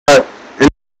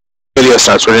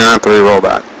starts. We're gonna have to re-roll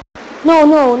that. No.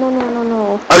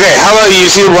 Okay, hello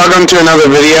YouTube. Welcome to another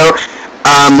video.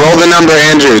 Roll the number,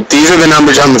 Andrew. These are the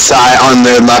numbers on the side, on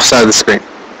the left side of the screen.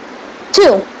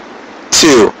 2.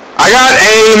 2. I got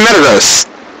a Metagross.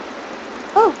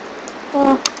 Oh.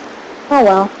 Oh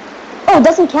well. Oh, it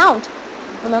doesn't count.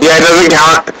 Remember? Yeah, it doesn't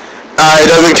count. It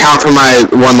doesn't count for my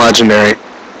one legendary.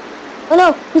 Oh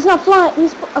no, he's not flying.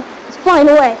 He's flying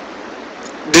away.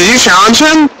 Did you challenge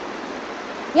him?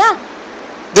 Yeah.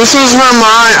 This was for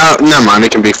mine. Oh, never mind.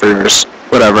 It can be for yours.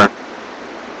 Whatever.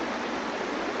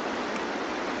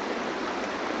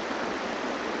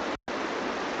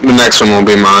 The next one will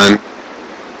be mine.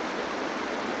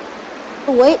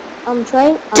 Oh, wait, I'm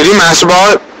trying. Did you Master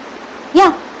Ball it?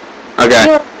 Yeah.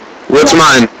 Okay. What's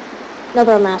mine?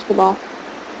 Another Master Ball.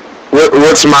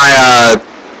 What's my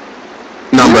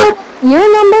number? Your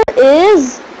number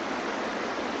is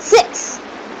 6.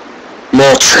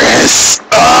 Moltres.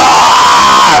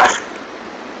 Ah!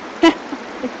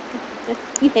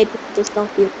 You hate this,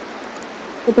 don't you?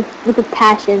 With a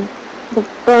passion. With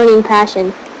a burning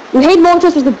passion. You hate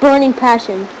Moltres with a burning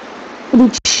passion.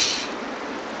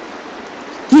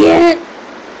 Get it?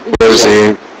 Where is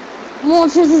he?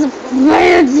 Moltres is a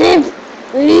fire tip.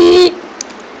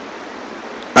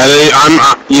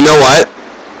 You know what?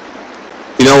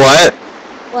 You know what?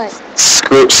 What?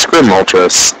 Screw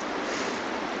Moltres.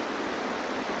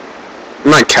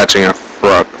 I'm not catching a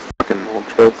fucking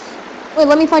Moltres. Wait,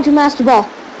 let me find your Master Ball.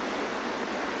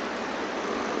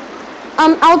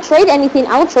 I'll trade anything.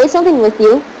 I'll trade something with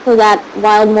you for that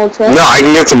wild Moltres. No, I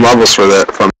can get some levels for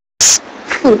that from this.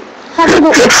 I'm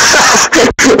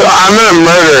gonna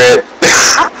murder it.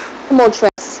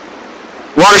 Moltres.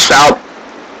 Water spout.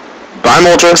 Bye,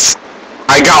 Moltres.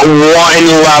 I got 1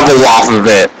 level off of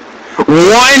it.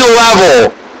 1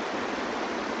 level!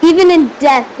 Even in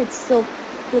death, it's still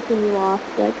flipping you off.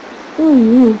 Like,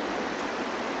 ooh.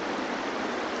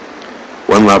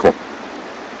 1 level.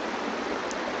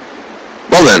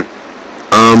 Well then,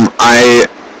 I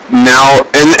now,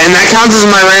 and that counts as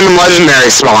my random legendary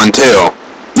spawn too,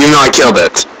 even though I killed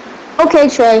it. Okay,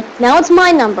 Trey, now it's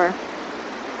my number.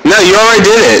 No, you already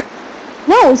did it.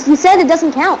 No, you said it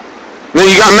doesn't count. No,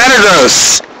 you got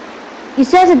Metagross. You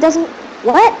said it doesn't,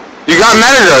 what? You got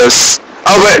Metagross.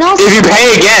 Oh, but no, if you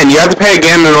pay again, you have to pay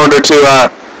again in order to,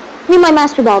 Give me my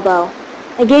Master Ball, though.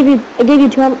 I gave you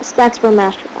 2 stacks for a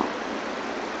Master Ball.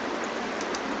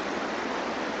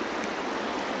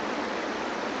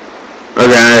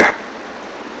 Okay.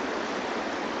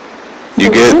 You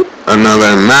get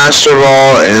another Master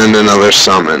Ball and another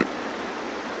Summon.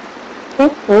 Okay,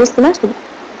 where's the Master Ball?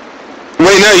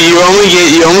 Wait, no, you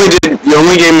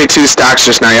only gave me 2 stacks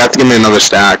just now. You have to give me another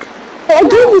stack. I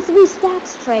gave you 3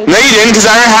 stacks, Trey. No, you didn't, because I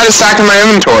already had a stack in my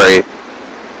inventory.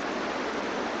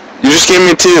 You just gave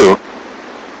me 2.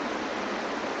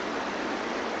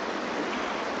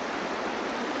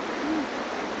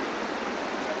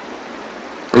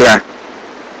 Okay.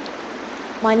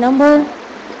 My number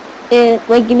is...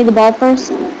 Wait, give me the ball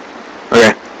first.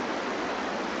 Okay.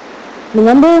 The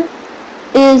number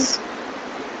is...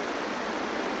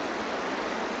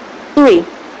 3.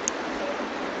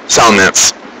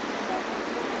 Salnets.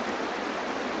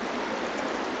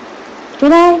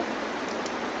 Did I?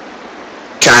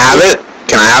 Can I have it?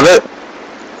 Can I have it?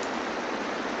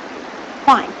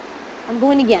 Fine. I'm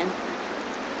going again.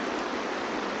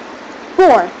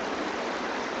 4.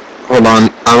 Hold on.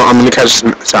 I'm gonna catch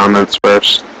some Salnets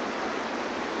first.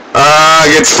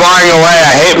 It's flying away.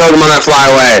 I hate Pokemon that fly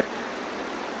away.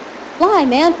 Fly,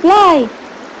 man, fly!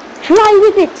 Fly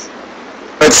with it!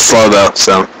 It's slow though,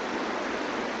 so.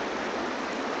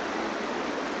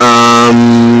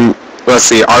 Let's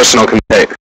see. Arsenal can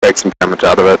take some damage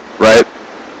out of it, right?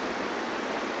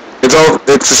 It's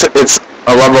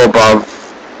a level above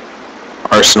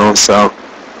Arsenal, so.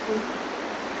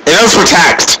 It knows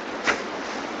Protect.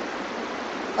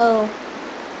 Oh.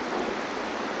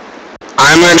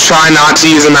 I'm gonna try not to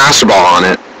use a Master Ball on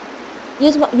it.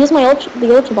 Use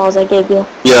the Ultra Balls I gave you.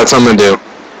 Yeah, that's what I'm gonna do.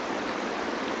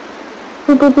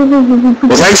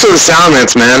 Well, thanks for the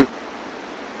Salamence, man.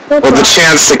 Or the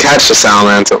chance to catch the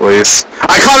Salamence, at least.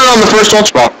 I caught it on the first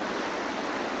Ultra Ball.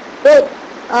 Wait,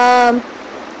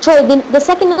 Trey, the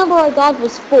second number I got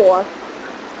was 4.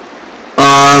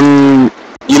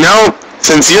 You know,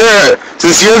 since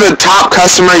you're the top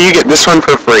customer, you get this one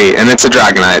for free, and it's a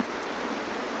Dragonite.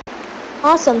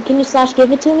 Awesome. Can you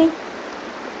give it to me?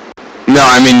 No,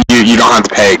 I mean you don't have to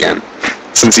pay again,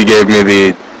 since you gave me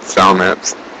the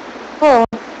Salamence. Oh.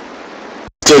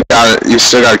 You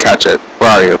still gotta catch it. Where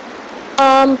are you?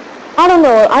 I don't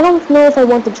know. I don't know if I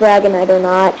want the Dragonite or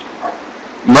not.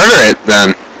 Murder it,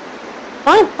 then.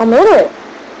 Fine, I'll murder it.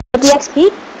 Get the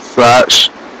XP? Slash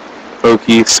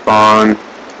Pokey spawn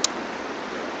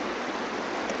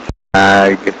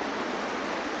Ag.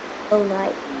 Oh,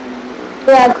 night.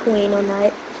 Drag Queen, oh,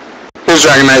 night. Here's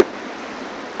Dragonite.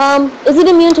 Is it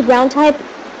immune to ground type?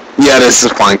 Yeah, this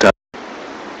is flying type.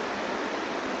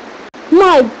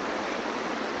 My...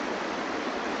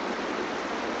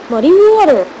 Muddy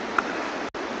water.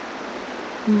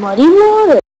 Muddy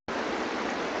water.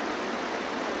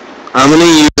 I'm gonna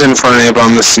use Infernape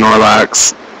on the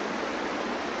Snorlax.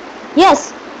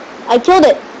 Yes, I killed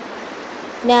it.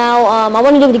 Now, I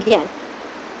want to do it again.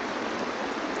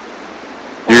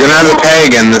 You're gonna have to pay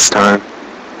again this time.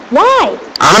 Why?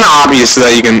 I'm gonna opt you so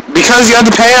that you can, because you have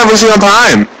to pay every single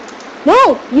time.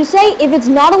 No, you say if it's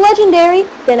not a legendary,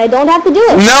 then I don't have to do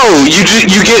it. No, you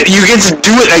get to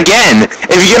do it again.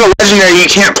 If you get a legendary, you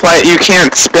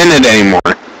can't spin it anymore.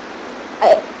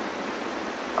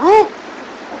 What?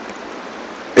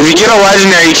 If you get a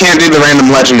legendary, you can't do the random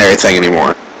legendary thing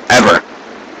anymore. Ever.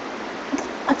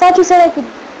 I thought you said I could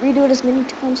redo it as many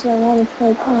times as I wanted to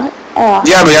play pot.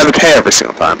 Yeah, but you have to pay every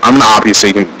single time. I'm gonna opt you so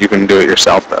you can do it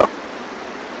yourself though.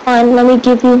 Fine, let me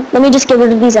just get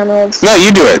rid of these emeralds. No,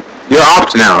 you do it. You're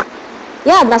opt now.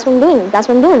 Yeah, that's what I'm doing. That's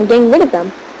what I'm doing. I'm getting rid of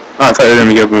them. Oh, I thought you were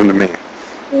gonna give them to me.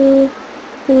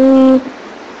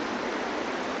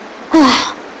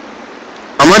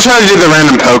 I'm gonna try to do the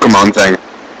random Pokemon thing.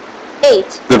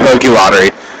 8. The Poke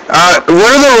Lottery. What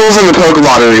are the rules in the Poke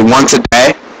Lottery? Once a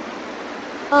day?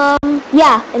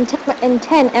 Yeah, and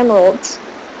 10 emeralds.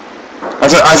 I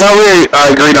thought we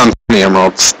agreed on 20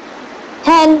 emeralds.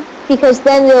 10, because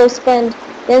then they'll spend,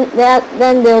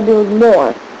 then they'll do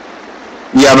more.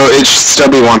 Yeah, but it should still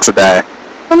be once a day.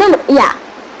 Remember, yeah,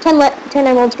 10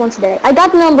 emeralds once a day. I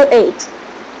got number 8.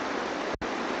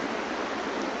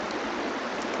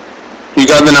 You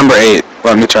got the number 8.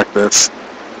 Let me check this.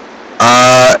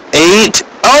 8.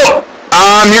 Oh!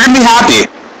 You're gonna be happy.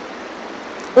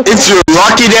 It's your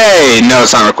lucky day! No,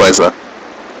 it's not Rayquaza.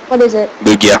 What is it?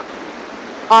 Lugia.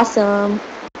 Awesome.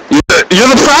 You're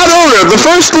the proud owner of the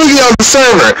first Lugia on the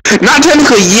server. Not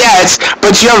technically yet,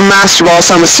 but you have a Master Ball,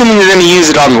 so I'm assuming you're gonna use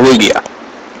it on the Lugia.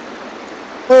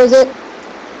 Where is it?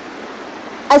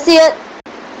 I see it.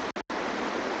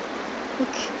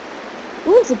 Okay.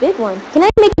 Ooh, it's a big one. Can I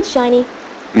make it shiny?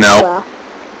 No. Well.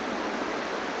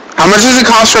 How much does it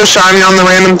cost for a shiny on the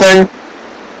random thing?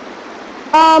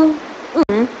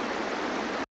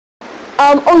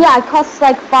 Oh yeah, it costs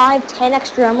like 5, 10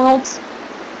 extra emeralds.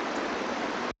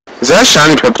 Is that a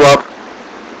shiny Piplup?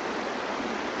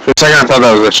 For a second I thought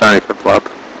that was a shiny Piplup.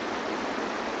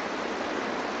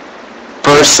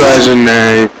 First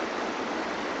legendary.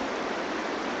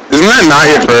 Isn't that not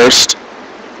your first?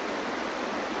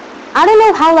 I don't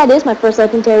know how that is my first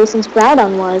legendary since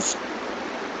Groudon was.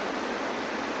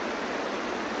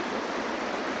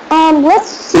 Let's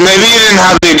see. Maybe you didn't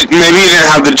have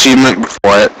the achievement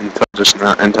before it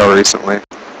until recently.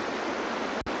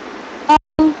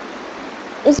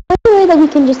 Is there a way that we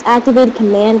can just activate a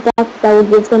command that would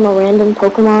give them a random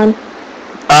Pokemon?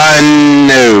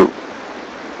 No.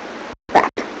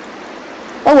 Crap.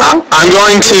 Oh well. I'm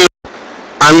going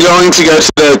to go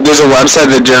to there's a website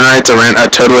that generates a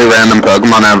totally random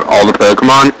Pokemon out of all the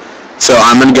Pokemon. So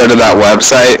I'm going to go to that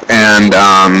website and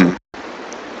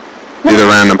do the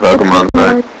random Pokemon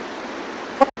thing.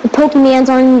 The Pokemons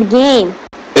aren't in the game.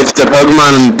 If the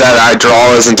Pokemon that I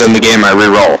draw isn't in the game, I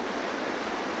re-roll.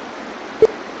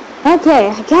 Okay,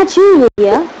 I got you,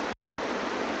 Lugia.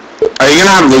 Are you going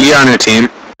to have Lugia on your team?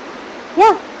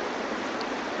 Yeah.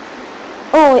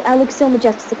 Oh, I look so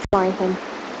majestic flying him.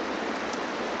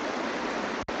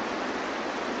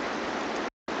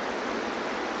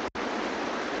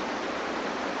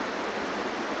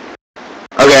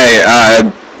 Okay,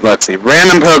 let's see.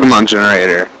 Random Pokemon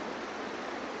generator.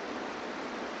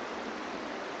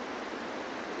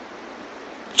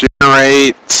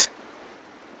 Generate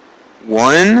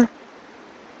 1.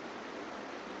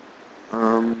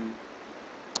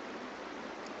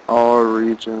 All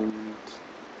regions.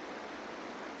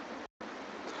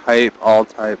 Type, all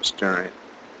types, generate.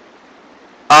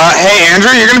 Hey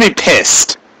Andrew, you're gonna be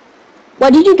pissed.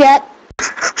 What did you get?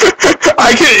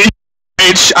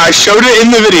 I showed it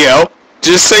in the video,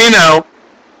 just so you know.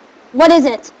 What is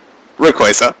it?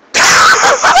 Rayquaza.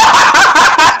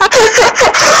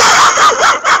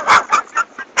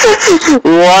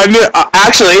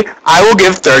 Actually, I will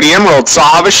give 30 emeralds, so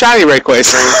I'll have a shiny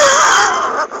Rayquaza.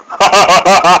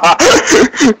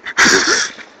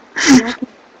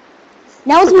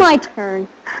 Now it's my turn.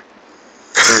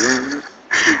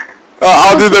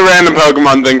 I'll do the random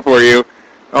Pokemon thing for you.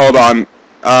 Hold on.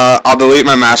 I'll delete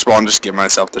my Master Ball and just give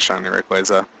myself the shiny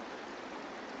Rayquaza.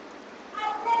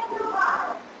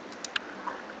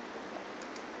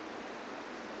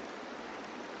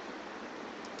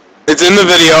 It's in the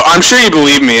video. I'm sure you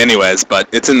believe me anyways, but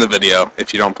it's in the video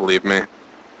if you don't believe me.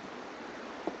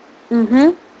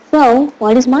 So,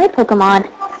 what is my Pokemon?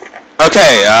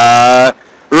 Okay,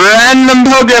 random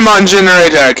Pokemon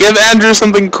generator. Give Andrew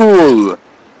something cool.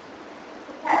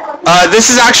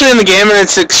 This is actually in the game and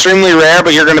it's extremely rare,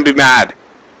 but you're gonna be mad.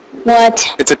 What?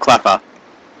 It's a Cleffa.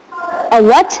 A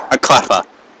what? A Cleffa.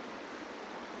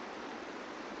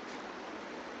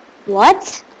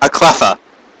 What? A Cleffa.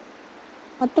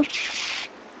 What the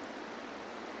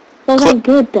Those aren't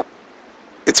good though.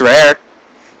 It's rare.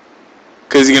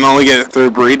 Because you can only get it through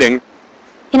breeding.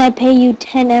 Can I pay you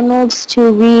 10 emeralds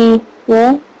to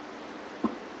re-roll?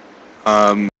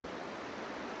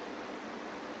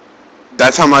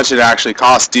 That's how much it actually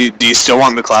costs. Do you still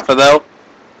want the Cleffa though?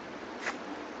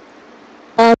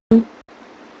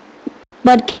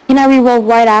 But can I re-roll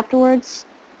right afterwards?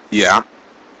 Yeah.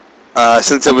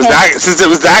 Since it was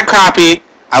that crappy,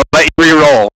 I'll let you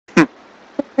re-roll.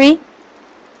 Free?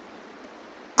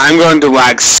 I'm going to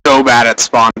lag so bad at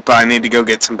spawn, but I need to go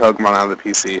get some Pokemon out of the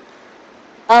PC.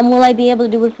 Will I be able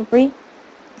to do it for free?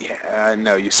 Yeah,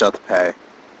 no, you still have to pay.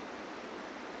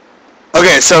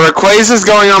 Okay, so Rayquaza's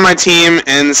going on my team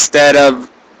instead of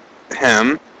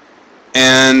him.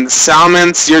 And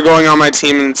Salmons, you're going on my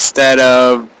team instead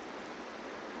of...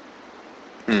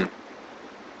 Can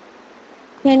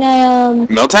I,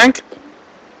 Miltank?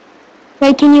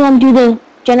 Wait, can you, do the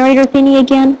generator thingy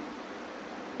again?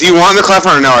 Do you want the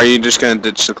Cleffa or no? Or are you just going to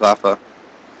ditch the Cleffa?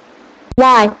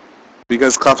 Why?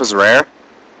 Because Cleffa's rare?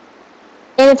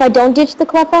 And if I don't ditch the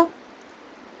Cleffa?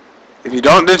 If you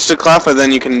don't ditch the Cleffa,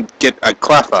 then you can get a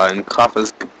Cleffa, and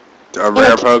Cleffa's a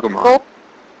rare Pokemon.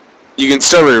 You can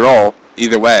still re-roll,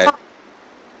 either way.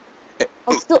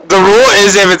 The rule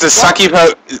is if it's a sucky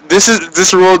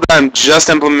this rule that I'm just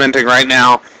implementing right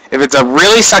now, if it's a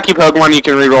really sucky Pokemon, you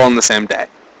can re-roll in the same day.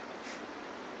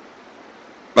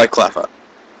 Like Cleffa.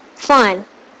 Fine.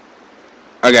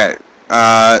 Okay,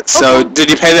 so did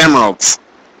you pay the emeralds?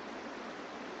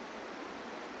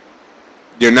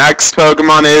 Your next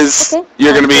Pokemon is... Okay.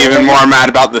 You're going to be even more mad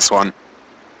about this one.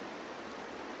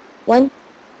 One?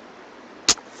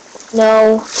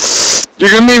 No. You're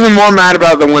going to be even more mad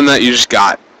about the one that you just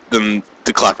got than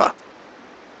the Cleffa.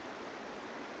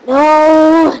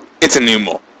 No. It's a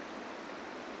Numel.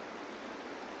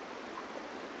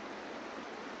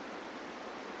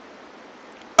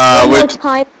 One more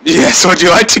time. Yes, would you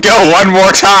like to go one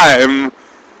more time?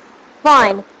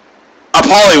 Fine. A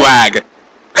Poliwag.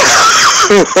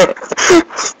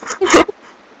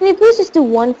 Can you please just do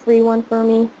one free one for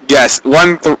me? Yes,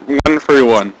 one free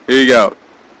one. Here you go.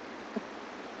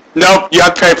 Nope, you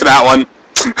have to pay for that one.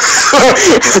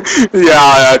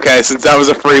 Yeah, okay, since that was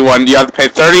a free one, you have to pay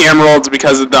 30 emeralds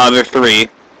because of the other 3.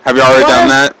 Have you already done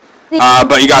that?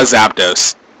 But you got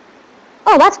Zapdos.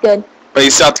 Oh, that's good. But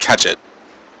you still have to catch it.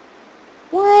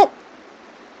 What?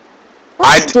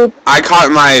 I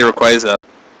caught my Rayquaza.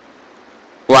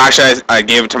 Well, actually, I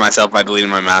gave it to myself by deleting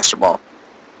my Master Ball.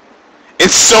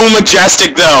 It's so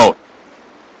majestic, though!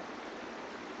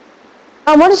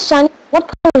 What is shiny? What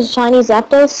color is shiny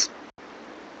Zapdos?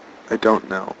 I don't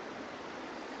know.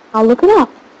 I'll look it up.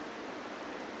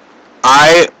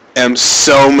 I am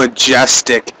so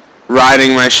majestic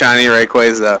riding my shiny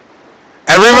Rayquaza.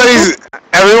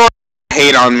 Everyone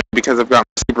hate on me because I've got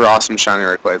super awesome shiny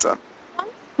Rayquaza.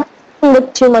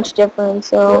 Look too much different,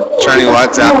 so... Shiny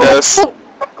what, Zapdos?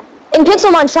 In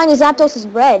Pixelmon, shiny Zapdos is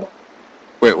red.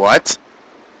 Wait, what?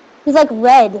 He's like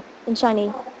red in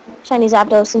shiny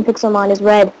Zapdos in Pixelmon is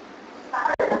red.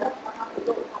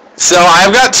 So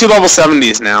I've got 2 level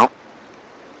 70s now.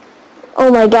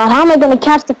 Oh my god, how am I gonna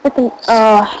catch the frickin'...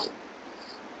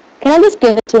 Can I just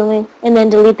give it to me and then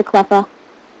delete the Cleffa?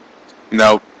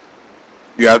 Nope.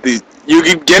 You have these... You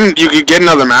could get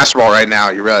another Master Ball right now.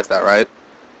 You realize that, right?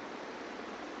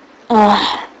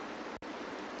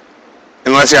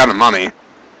 Unless you're out of money.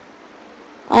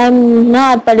 I'm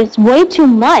not, but it's way too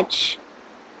much.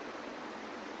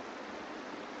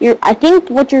 I think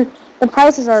the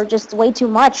prices are just way too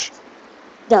much,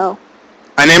 though.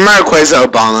 I named my Rayquaza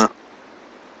Obama.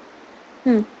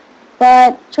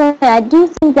 But I do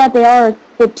think that they are a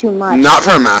bit too much. Not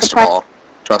for a Master Ball.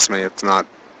 Trust me, it's not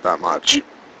that much.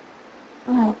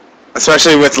 Oh.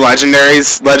 Especially with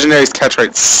legendaries. Legendaries catch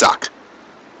rates suck.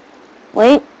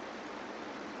 Wait.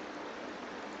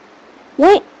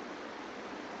 Wait.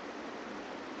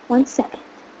 1 second.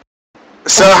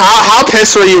 So how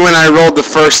pissed were you when I rolled the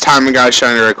first time and got a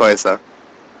shiny Rayquaza?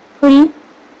 Pretty.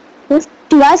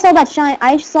 Dude, I saw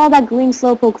that green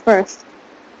Slowpoke first.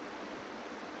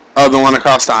 Oh, the one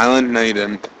across the island? No, you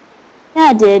didn't. Yeah,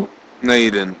 I did. No, you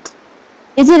didn't.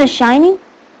 Is it a shiny?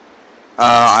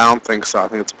 I don't think so. I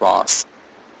think it's boss.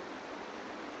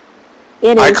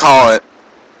 It is. I call it.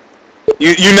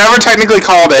 You never technically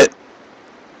called it.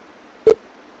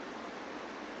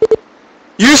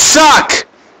 You suck!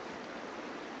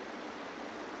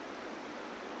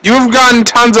 You have gotten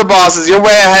tons of bosses. You're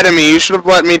way ahead of me. You should have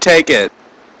let me take it.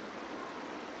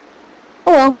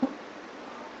 Oh well.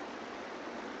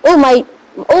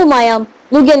 Oh my,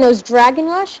 Lugia knows Dragon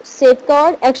Rush,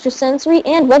 Safeguard, Extrasensory,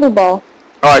 and Weather Ball.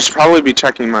 Oh, I should probably be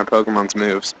checking my Pokemon's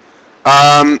moves.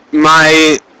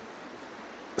 My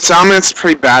Salmon's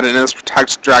pretty bad, and it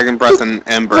protects Dragon Breath and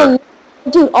Ember.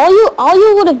 Dude, all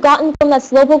you would have gotten from that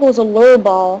Slowpoke was a Lure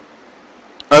Ball.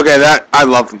 Okay, I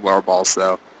love Lure Balls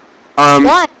though.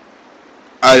 Why?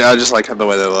 I just like the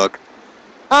way they look.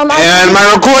 And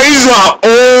my Rayquaza!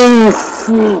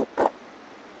 Oh!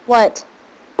 What?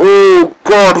 Oh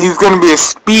god, he's gonna be a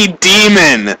speed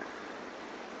demon!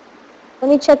 Let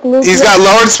me check Lugia. He's got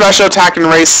lowered special attack and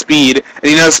race speed, and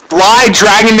he knows Fly,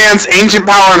 Dragon Dance, Ancient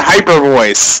Power, and Hyper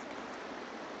Voice.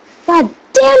 God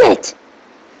damn it!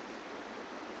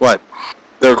 What?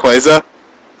 The Rayquaza?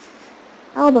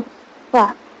 How the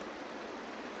fuck?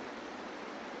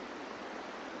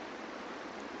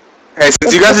 Hey,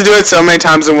 since you got to do it so many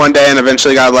times in one day and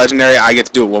eventually got a legendary, I get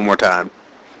to do it one more time.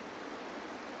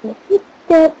 If you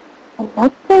get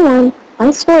another one,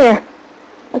 I swear,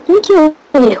 I can kill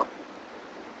you.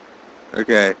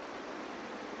 Okay.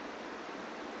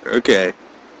 Okay.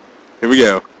 Here we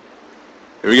go.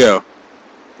 Here we go.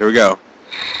 Here we go.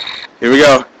 Here we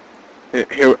go.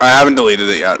 Here, I haven't deleted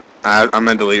it yet. I'm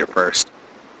gonna delete it first.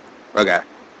 Okay.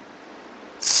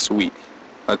 Sweet.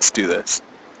 Let's do this.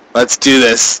 Let's do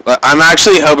this. I'm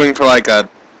actually hoping for like a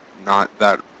not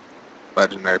that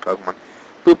legendary Pokemon.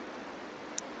 Boop.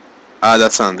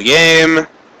 That's on the game.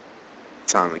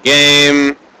 It's on the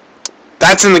game.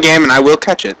 That's in the game, and I will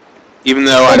catch it, even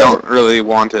though I don't really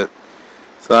want it.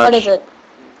 So what is it?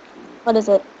 What is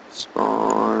it?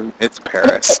 Spawn. It's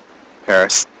Paris.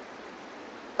 Paris.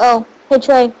 Oh, hey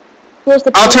Trey. Here's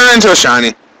the. I'll turn it into a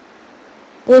shiny.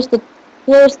 Here's the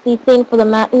thing for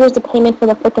the here's the payment for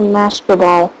the frickin' Master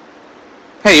Ball.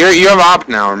 Hey, you have op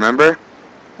now, remember?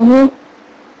 Mhm.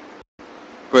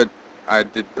 But I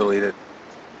did delete it.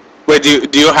 Wait,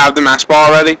 do you have the Master Ball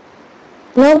already?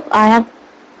 Nope, I have.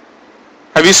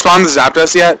 Have you spawned the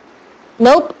Zapdos yet?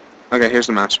 Nope. Okay, here's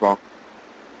the Master Ball.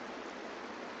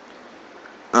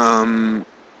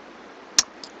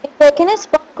 Wait, can I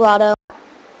spawn Grotto?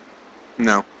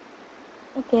 No.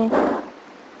 Okay.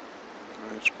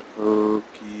 Poke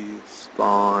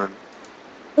spawn.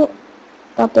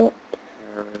 Got it.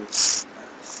 Paris.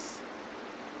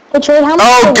 Hey Trey, how much?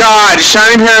 Oh god,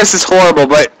 shiny Paris is horrible,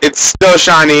 but it's still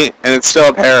shiny and it's still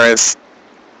a Paris.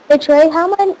 Hey Trey, how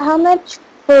much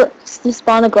for to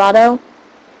spawn a Grotto?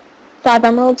 5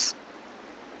 emeralds.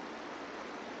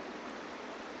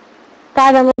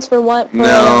 5 emeralds for what?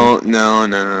 No,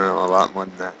 a lot more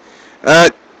than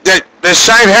that. The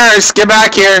shiny Paris, get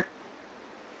back here.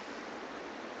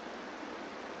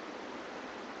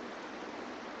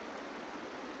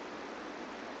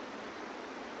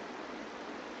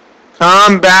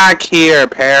 Come back here,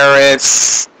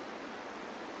 Paris.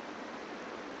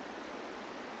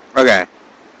 Okay.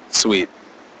 Sweet.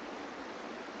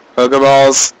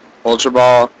 Pokeballs. Ultra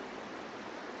Ball.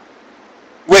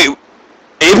 Wait.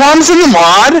 Apom's in the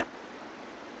mod?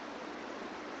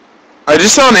 I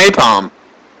just saw an Apom.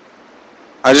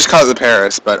 I just called it the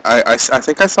Paris, but I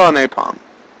think I saw an Apom.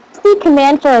 What's the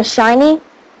command for a shiny?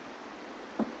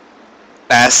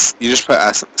 S. You just put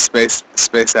S, space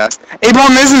S.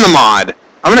 Apom is in the mod!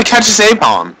 I'm gonna catch this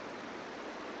Apom.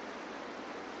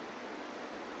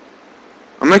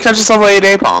 I'm gonna catch this level 8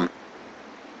 Apom.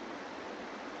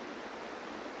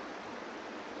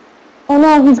 Oh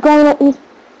no, he's going to...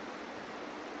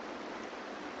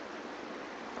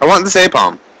 I want this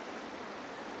Apom.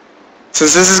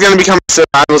 Since this is gonna become a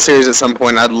survival series at some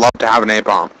point, I'd love to have an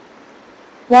Apom.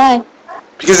 Why?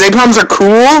 Because Apoms are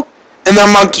cool, and they're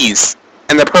monkeys.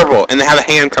 And they're purple, and they have a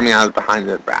hand coming out behind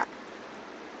their back.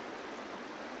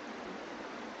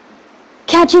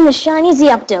 Catching the shiny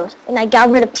Zapdos, and I got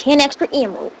rid of 10 extra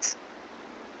emeralds.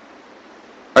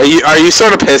 Are you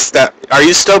sort of pissed that? Are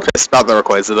you still pissed about the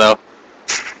Rayquaza though?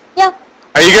 Yeah.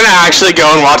 Are you gonna actually go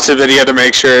and watch the video to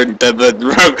make sure that the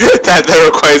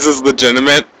Rayquaza is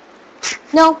legitimate?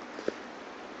 No.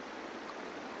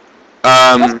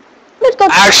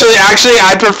 Actually,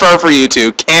 I'd prefer for you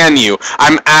to. Can you?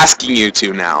 I'm asking you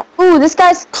to now. Ooh, this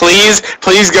guy's... Please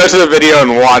go to the video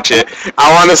and watch it.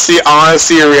 I want to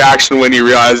see your reaction when you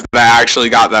realize that I actually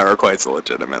got that Rayquaza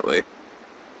legitimately.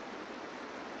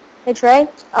 Hey Trey,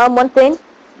 one thing.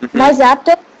 Mm-hmm. My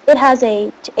Zapdos It has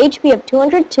a HP of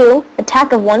 202,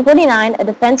 attack of 149, a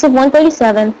defense of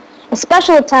 137, a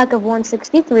special attack of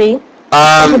 163.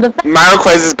 My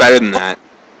request is better than that.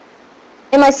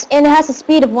 And it has a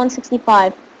speed of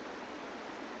 165.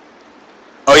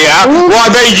 Oh yeah? Well, I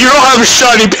bet you don't have a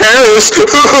shiny Paris!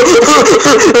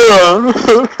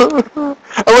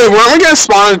 Oh wait, weren't we gonna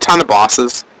spawn a ton of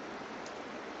bosses?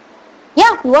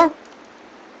 Yeah, you are.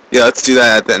 Yeah, let's do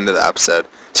that at the end of the episode.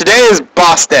 Today is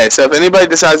boss day, so if anybody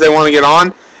decides they want to get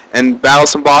on and battle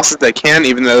some bosses, they can,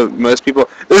 even though most people...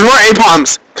 There's more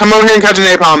Apoms! Come over here and catch an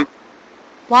Apom!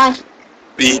 Why?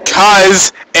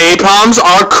 Because Apoms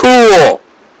are cool!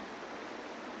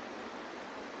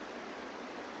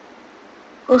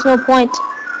 There's no point.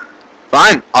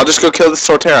 Fine, I'll just go kill this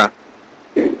Torterra.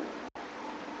 Then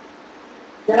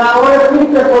I want a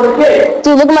pizza for the kid.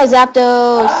 Dude, look at my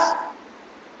Zapdos.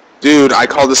 Dude, I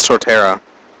call this Torterra.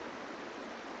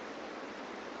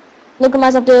 Look at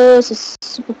my Zapdos. It's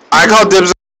super I call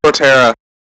dibs on Torterra.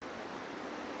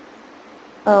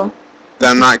 Oh.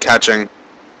 That I'm not catching.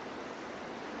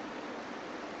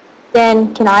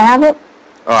 Then, can I have it?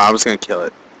 Oh, I was gonna kill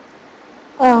it.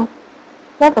 Oh.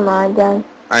 Never mind, then.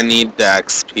 I need the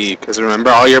XP, because remember,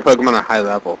 all your Pokemon are high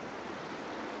level.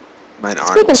 Mine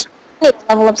aren't. I need to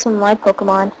level up some of my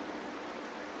Pokemon.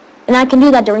 And I can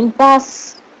do that during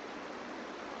boss.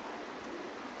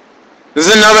 This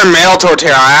is another male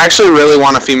Torterra. I actually really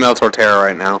want a female Torterra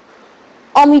right now.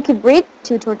 You could breed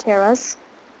 2 Torterras.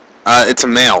 It's a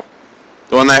male.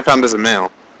 The one that I found is a male.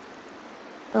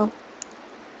 Oh.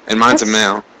 And mine's a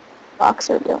male.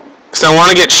 Boxer doing. So I want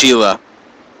to get Sheila.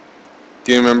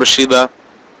 Do you remember Sheila?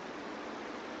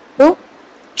 Who?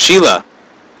 Sheila.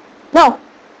 No.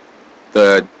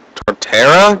 The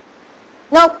Torterra?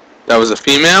 Nope. That was a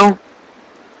female?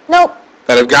 Nope.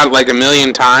 That I've got like a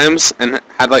million times and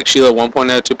had like Sheila 1.0,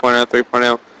 2.0,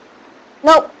 3.0?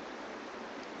 Nope.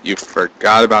 You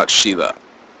forgot about Sheila.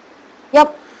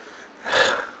 Yep.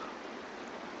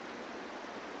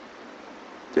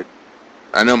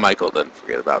 I know Michael didn't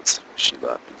forget about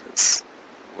Sheila because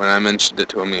when I mentioned it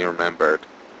to him, he remembered.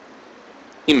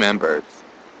 He remembered.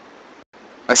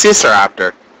 I see a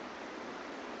Staraptor.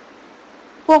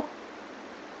 Cool.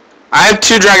 I have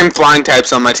 2 dragon flying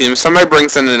types on my team. If somebody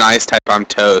brings in an ice type, I'm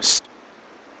toast.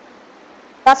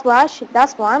 That's why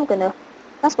I'm gonna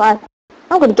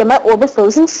get my Orb of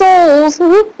Frozen Souls. I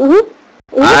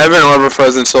have an Orb of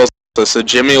Frozen Souls, so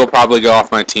Jimmy will probably go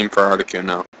off my team for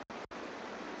Articuno.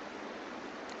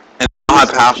 And I'll have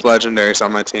half legendaries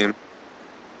on my team.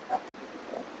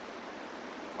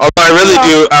 Although I really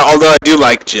do, although I do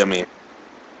like Jimmy.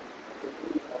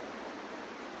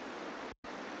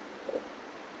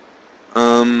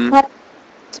 Oh,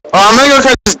 I'm gonna go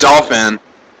catch this dolphin.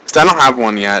 Because I don't have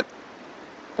one yet.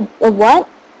 A what?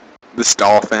 This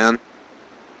dolphin.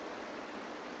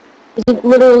 Is it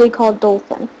literally called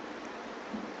Dolphin?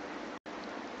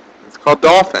 It's called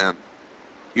dolphin.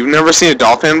 You've never seen a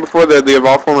dolphin before? They're the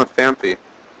evolved form of Phanpy.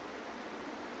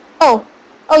 Oh.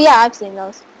 Oh yeah, I've seen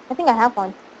those. I think I have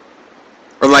one.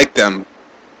 Or like them.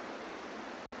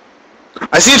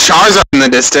 I see a Charizard in the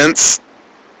distance.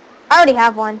 I already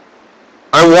have one.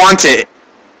 I want it.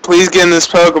 Please get in this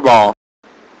Pokeball.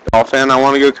 Dolphin, I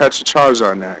want to go catch a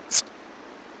Charizard next.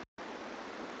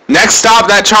 Next stop,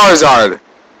 that Charizard.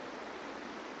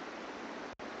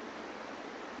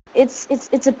 It's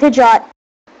a Pidgeot.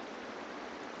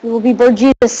 He will be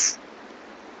Burgess.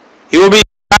 He will be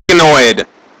Dragonoid.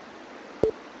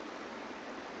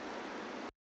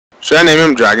 Should I name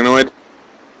him Dragonoid?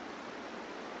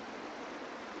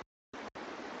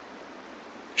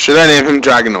 Should I name him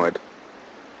Dragonoid?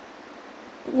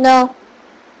 No.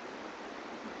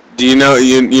 Do you know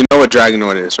you know what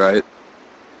Dragonoid is, right?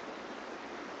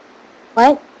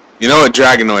 What? You know what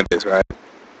Dragonoid is, right?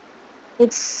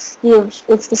 It's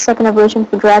the second evolution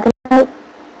for Dragonite.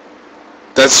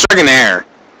 That's Dragonair.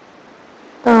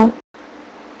 Oh.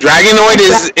 Dragonoid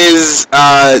is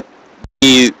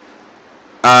the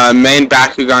main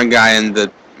Bakugan guy in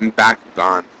the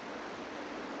Bakugan.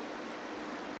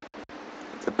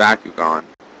 It's a Bakugan. I'm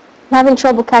having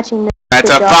trouble catching this. That's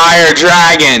a fire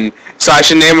dragon. So I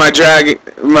should name my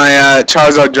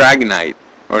Charizard Dragonite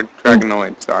or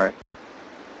Dragonoid. Sorry.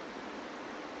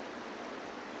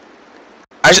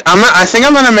 I think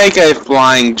I'm gonna make a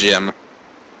flying gym.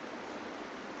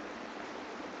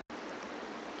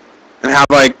 And have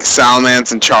like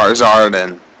Salamence and Charizard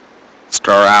and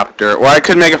Staraptor. Or I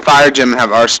could make a fire gym and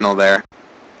have Arsenal there.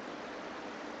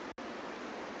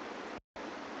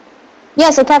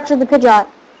 Yes, I captured the Pidgeot.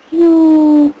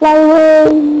 Fly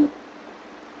away.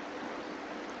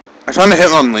 I found a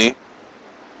Hitmonlee.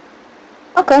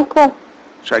 Okay, cool.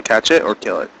 Should I catch it or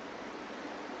kill it?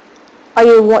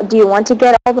 Do you want to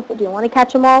get all the? Do you want to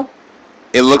catch them all?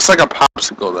 It looks like a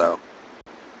popsicle, though.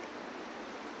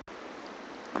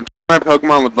 I'm sure my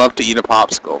Pokemon would love to eat a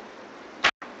popsicle.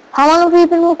 How long have we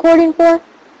been recording for?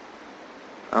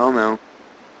 I don't know.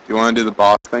 Do you want to do the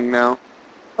boss thing now?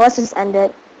 Let's just end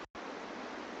it.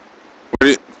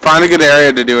 Find a good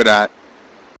area to do it at.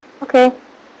 Okay.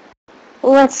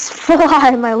 Let's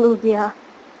fly, my Lugia.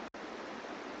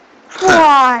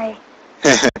 Fly!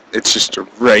 It's just a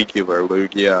regular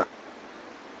Lugia.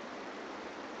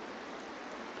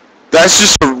 That's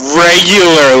just a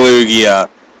regular Lugia.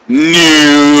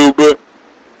 Noob!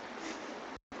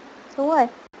 So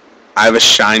what? I have a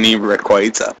shiny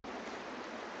Rayquaza.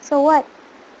 So what?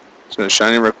 So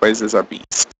shiny Rayquaza's a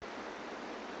beast.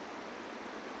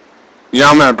 You know,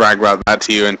 I'm gonna brag about that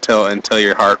to you until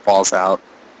your heart falls out.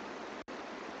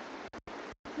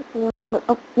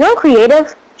 Oh, you're in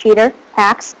creative? Cheater.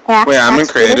 Hacks. Wait, I'm in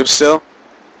creative cheater. still?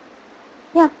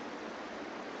 Yeah.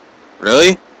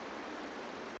 Really?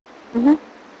 Mhm.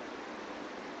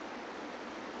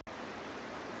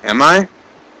 Am I?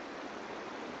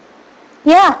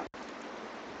 Yeah.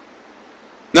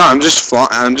 No, I'm just oh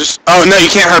no, you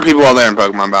can't hurt people while they're in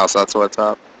Pokemon Battle, so that's what's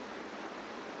up.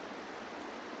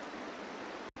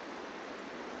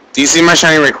 Do you see my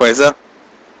shiny Rayquaza?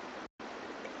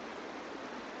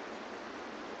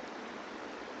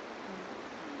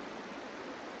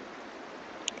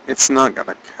 It's not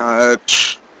gonna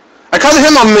catch. I caught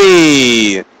him on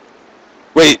me!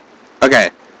 Wait, okay.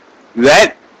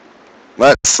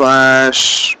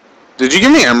 Slash... Did you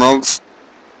give me emeralds?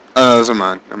 Oh, those are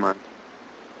mine. Never mind.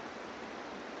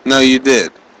 No, you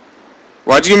did.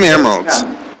 Why'd you give me emeralds?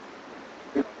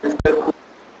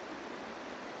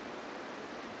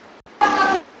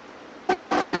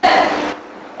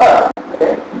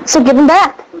 So give them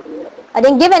back. I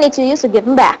didn't give any to you, so give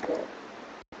them back.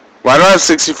 Why do I have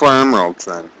 64 emeralds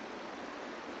then?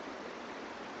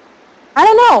 I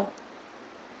don't know.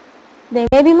 They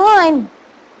may be mine.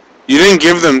 You didn't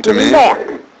give them to Give me. them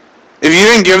back. If you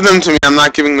didn't give them to me, I'm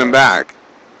not giving them back.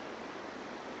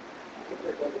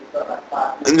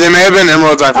 They may have been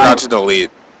emeralds I forgot to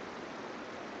delete.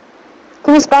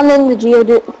 Can we spawn in the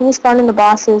Can we spawn in the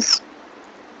bosses?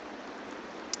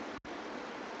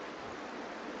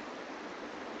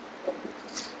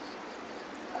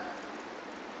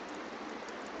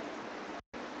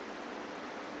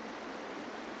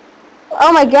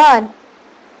 Oh my god.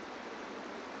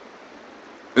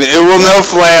 It will no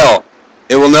flail.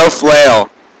 It will no flail.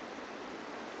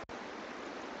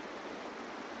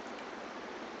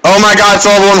 Oh my god, it's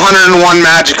level 101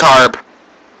 Magikarp.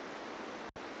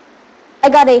 I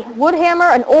got a wood hammer,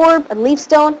 an orb, a leaf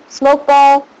stone, smoke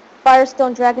ball,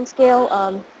 firestone, dragon scale,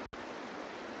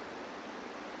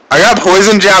 I got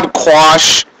Poison Jab,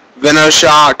 Quash,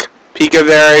 Venoshock,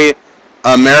 Pikaberry,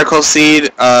 Miracle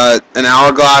Seed, an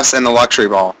Hourglass, and a Luxury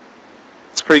Ball.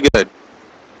 It's pretty good.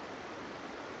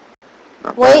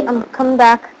 Not wait, bad. I'm coming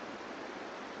back.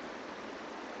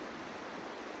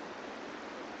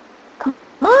 Come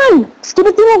on!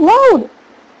 Stupid thing won't load!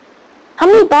 How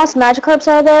many boss Magikarps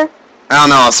are there? I don't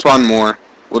know, I'll spawn more.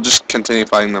 We'll just continue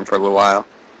fighting them for a little while.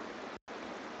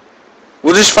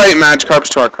 We'll just fight Magikarps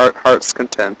to our heart's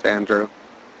content, Andrew.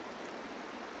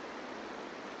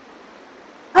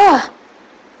 Ah!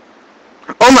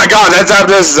 Oh my god, that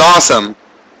Zapdos is awesome!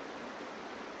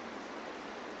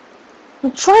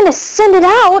 I'm trying to send it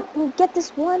out and get this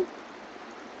one.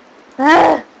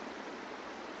 Ah!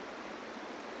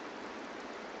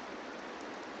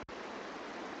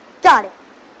 Got it.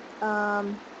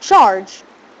 Charge,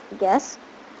 I guess.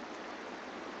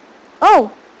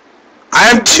 Oh! I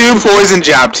have 2 Poison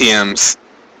Jab TMs.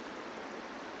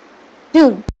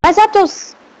 Dude, my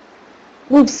Zapdos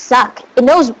moves suck. It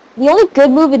knows, the only good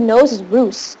move it knows is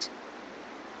Roost.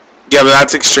 Yeah, but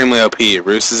that's extremely OP.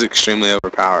 Roost is extremely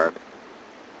overpowered.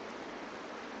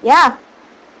 Yeah.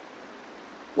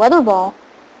 Weather Ball.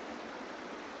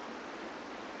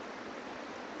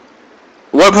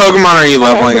 What Pokemon are you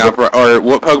leveling up, or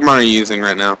what Pokemon are you using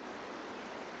right now?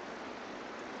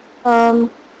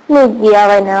 Lugia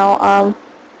right now,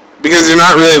 Because you're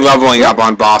not really leveling up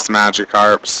on boss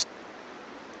Magikarps.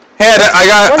 Hey, I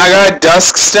got a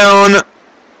Duskstone,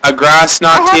 a Grass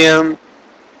Knot TM.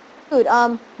 Dude,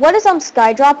 what does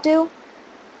Skydrop do?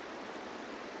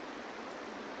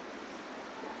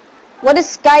 What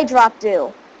does Skydrop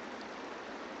do?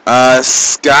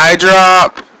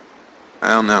 Skydrop. I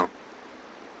don't know.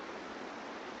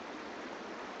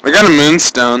 I got a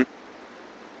Moonstone.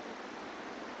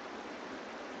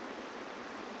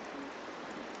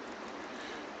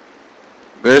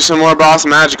 There's some more boss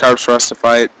Magikarps for us to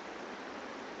fight.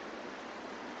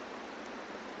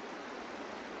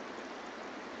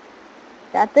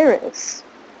 That there is.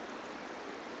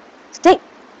 Stay.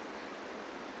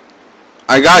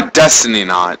 I got Destiny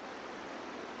Knot.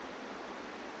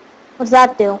 What's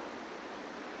that do?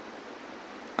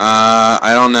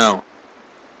 I don't know.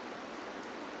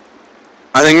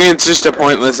 I think it's just a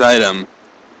pointless item.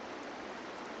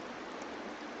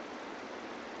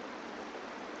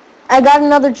 I got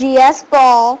another GS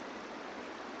ball.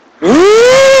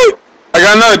 I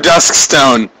got another Dusk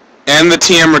Stone, and the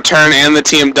TM Return, and the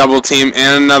TM Double Team,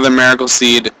 and another Miracle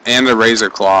Seed, and a Razor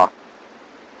Claw.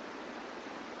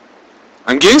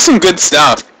 I'm getting some good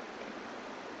stuff.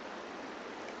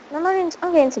 I'm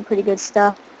getting some pretty good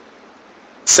stuff.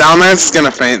 Salamence is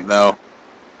gonna faint though.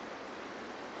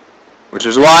 Which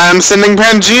is why I'm sending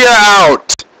Pangea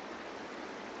out!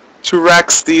 To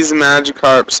Rex these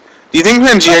Magikarps. Do you think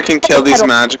Pangea can kill these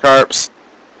Magikarps?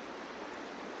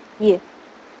 Yeah.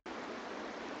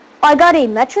 I got a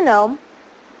Metronome.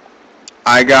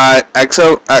 I got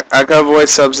Echo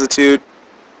Voice Substitute.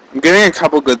 I'm getting a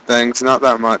couple good things, not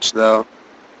that much though.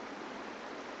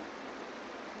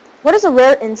 What does a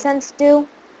rare incense do?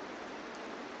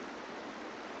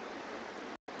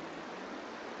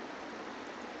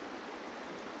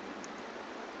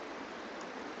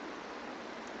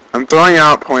 I'm throwing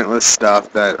out pointless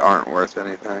stuff that aren't worth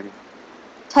anything.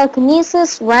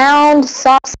 Telekinesis, Round,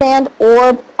 Soft Sand,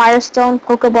 Orb, Firestone,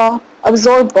 Pokeball,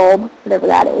 Absorb Bulb, whatever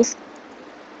that is.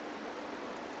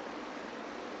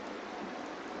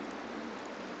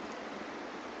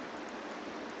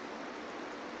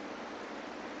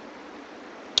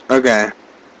 Okay.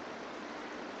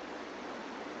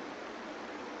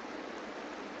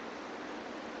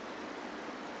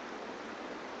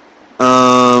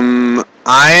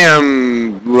 I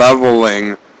am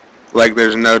leveling like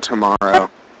there's no tomorrow.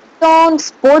 Stone,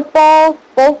 Sport Ball,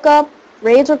 Bulk Up,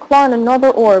 Razor Claw, and another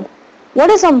Orb. What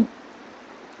is Oh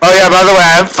yeah, by the way,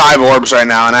 I have 5 orbs right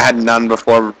now, and I had none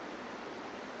before.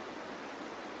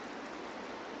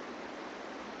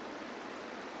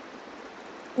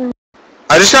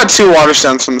 I just got 2 Water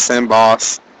Stones from the same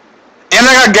boss. And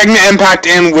I got Gegna Impact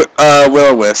and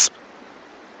Will-O-Wisp.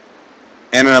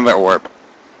 And another orb.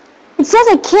 It says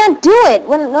I can't do it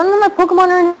when none of my Pokemon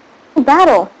are in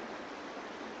battle.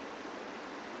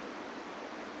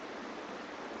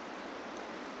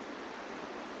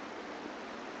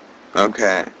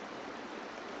 Okay.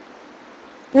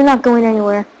 You're not going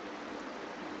anywhere.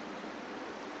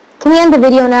 Can we end the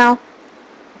video now?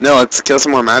 No, let's kill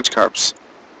some more Magikarps.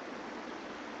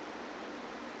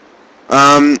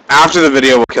 After the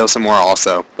video, we'll kill some more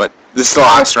also. But this is the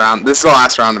last round. This is the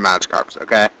last round of Magikarps,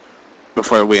 okay?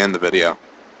 Before we end the video.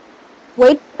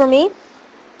 Wait for me.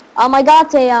 I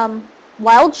got a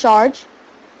Wild Charge.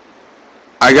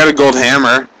 I got a Gold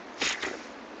Hammer.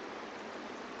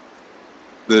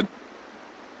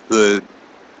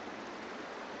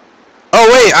 Oh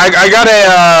wait, I got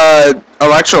a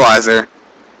Electrolyzer.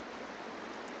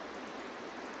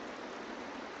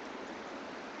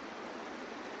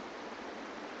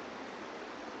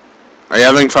 Are you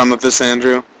having fun with this,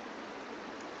 Andrew?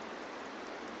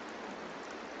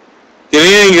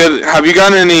 Getting any good? Have you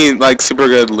gotten any like super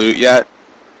good loot yet?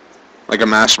 Like a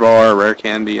Master Ball or a Rare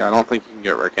Candy? I don't think you can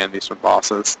get Rare Candies from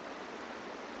bosses.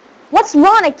 What's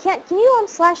wrong? I can't. Can you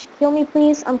slash kill me,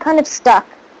 please? I'm kind of stuck.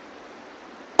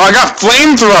 Oh, I got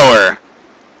Flamethrower!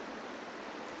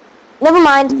 Never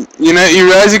mind. You know, you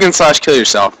realize you can slash kill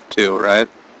yourself too, right?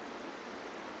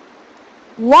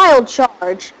 Wild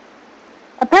Charge.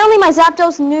 Apparently my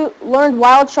Zapdos learned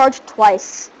Wild Charge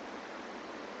twice.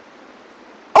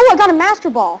 Oh, I got a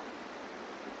Master Ball.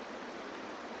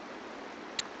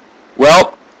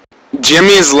 Well,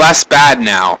 Jimmy is less bad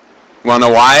now. Wanna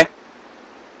know why?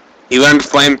 He learned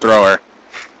Flamethrower.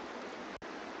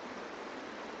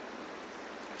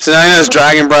 So now he has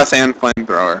Dragon Breath and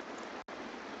Flamethrower.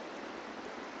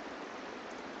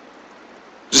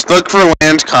 Just look for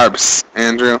land carps,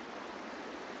 Andrew.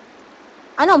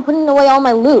 I know, I'm putting away all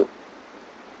my loot.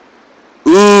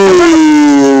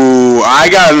 Ooh, I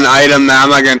got an item that I'm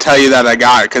not going to tell you that I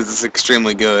got because it's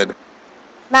extremely good.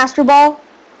 Master Ball?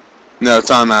 No, it's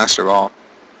not a Master Ball.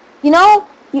 You know,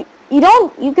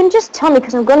 you can just tell me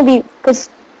because I'm going to be,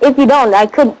 because if you don't, I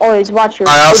could always watch your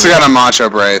I also got a Macho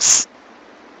Brace.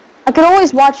 I could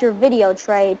always watch your video,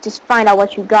 Trey, just find out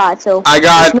what you got, so. I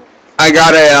got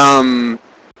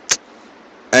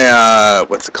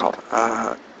what's it called?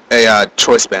 A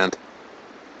Choice Band.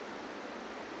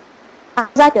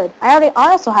 How's that good? I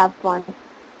also have one.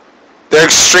 They're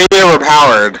extremely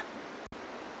overpowered.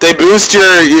 They boost your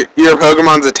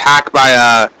Pokemon's attack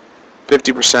by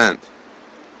 50%.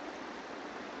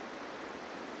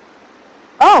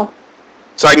 Oh.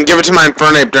 So I can give it to my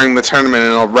Infernape during the tournament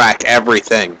and it'll wreck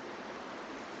everything.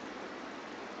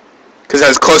 Because it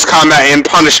has close combat and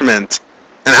punishment.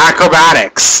 And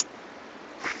acrobatics.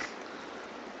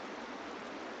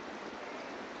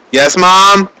 Yes,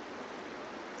 Mom?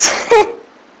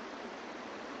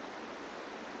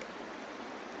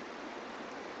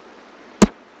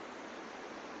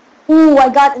 Ooh, I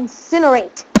got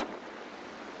Incinerate.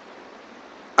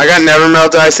 I got Never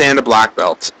Melt Ice and a black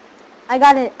belt. I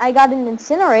got an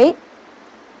Incinerate.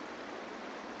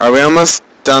 Are we almost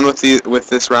done with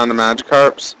this round of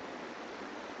Magikarps?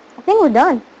 I think we're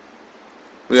done.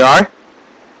 We are? I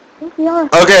think we are.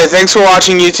 Okay, thanks for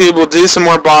watching, YouTube. We'll do some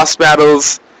more boss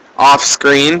battles off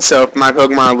screen, so if my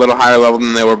Pokemon are a little higher level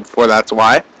than they were before, that's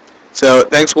why. So,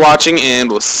 thanks for watching, and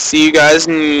we'll see you guys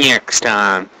next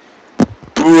time.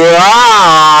 Bye!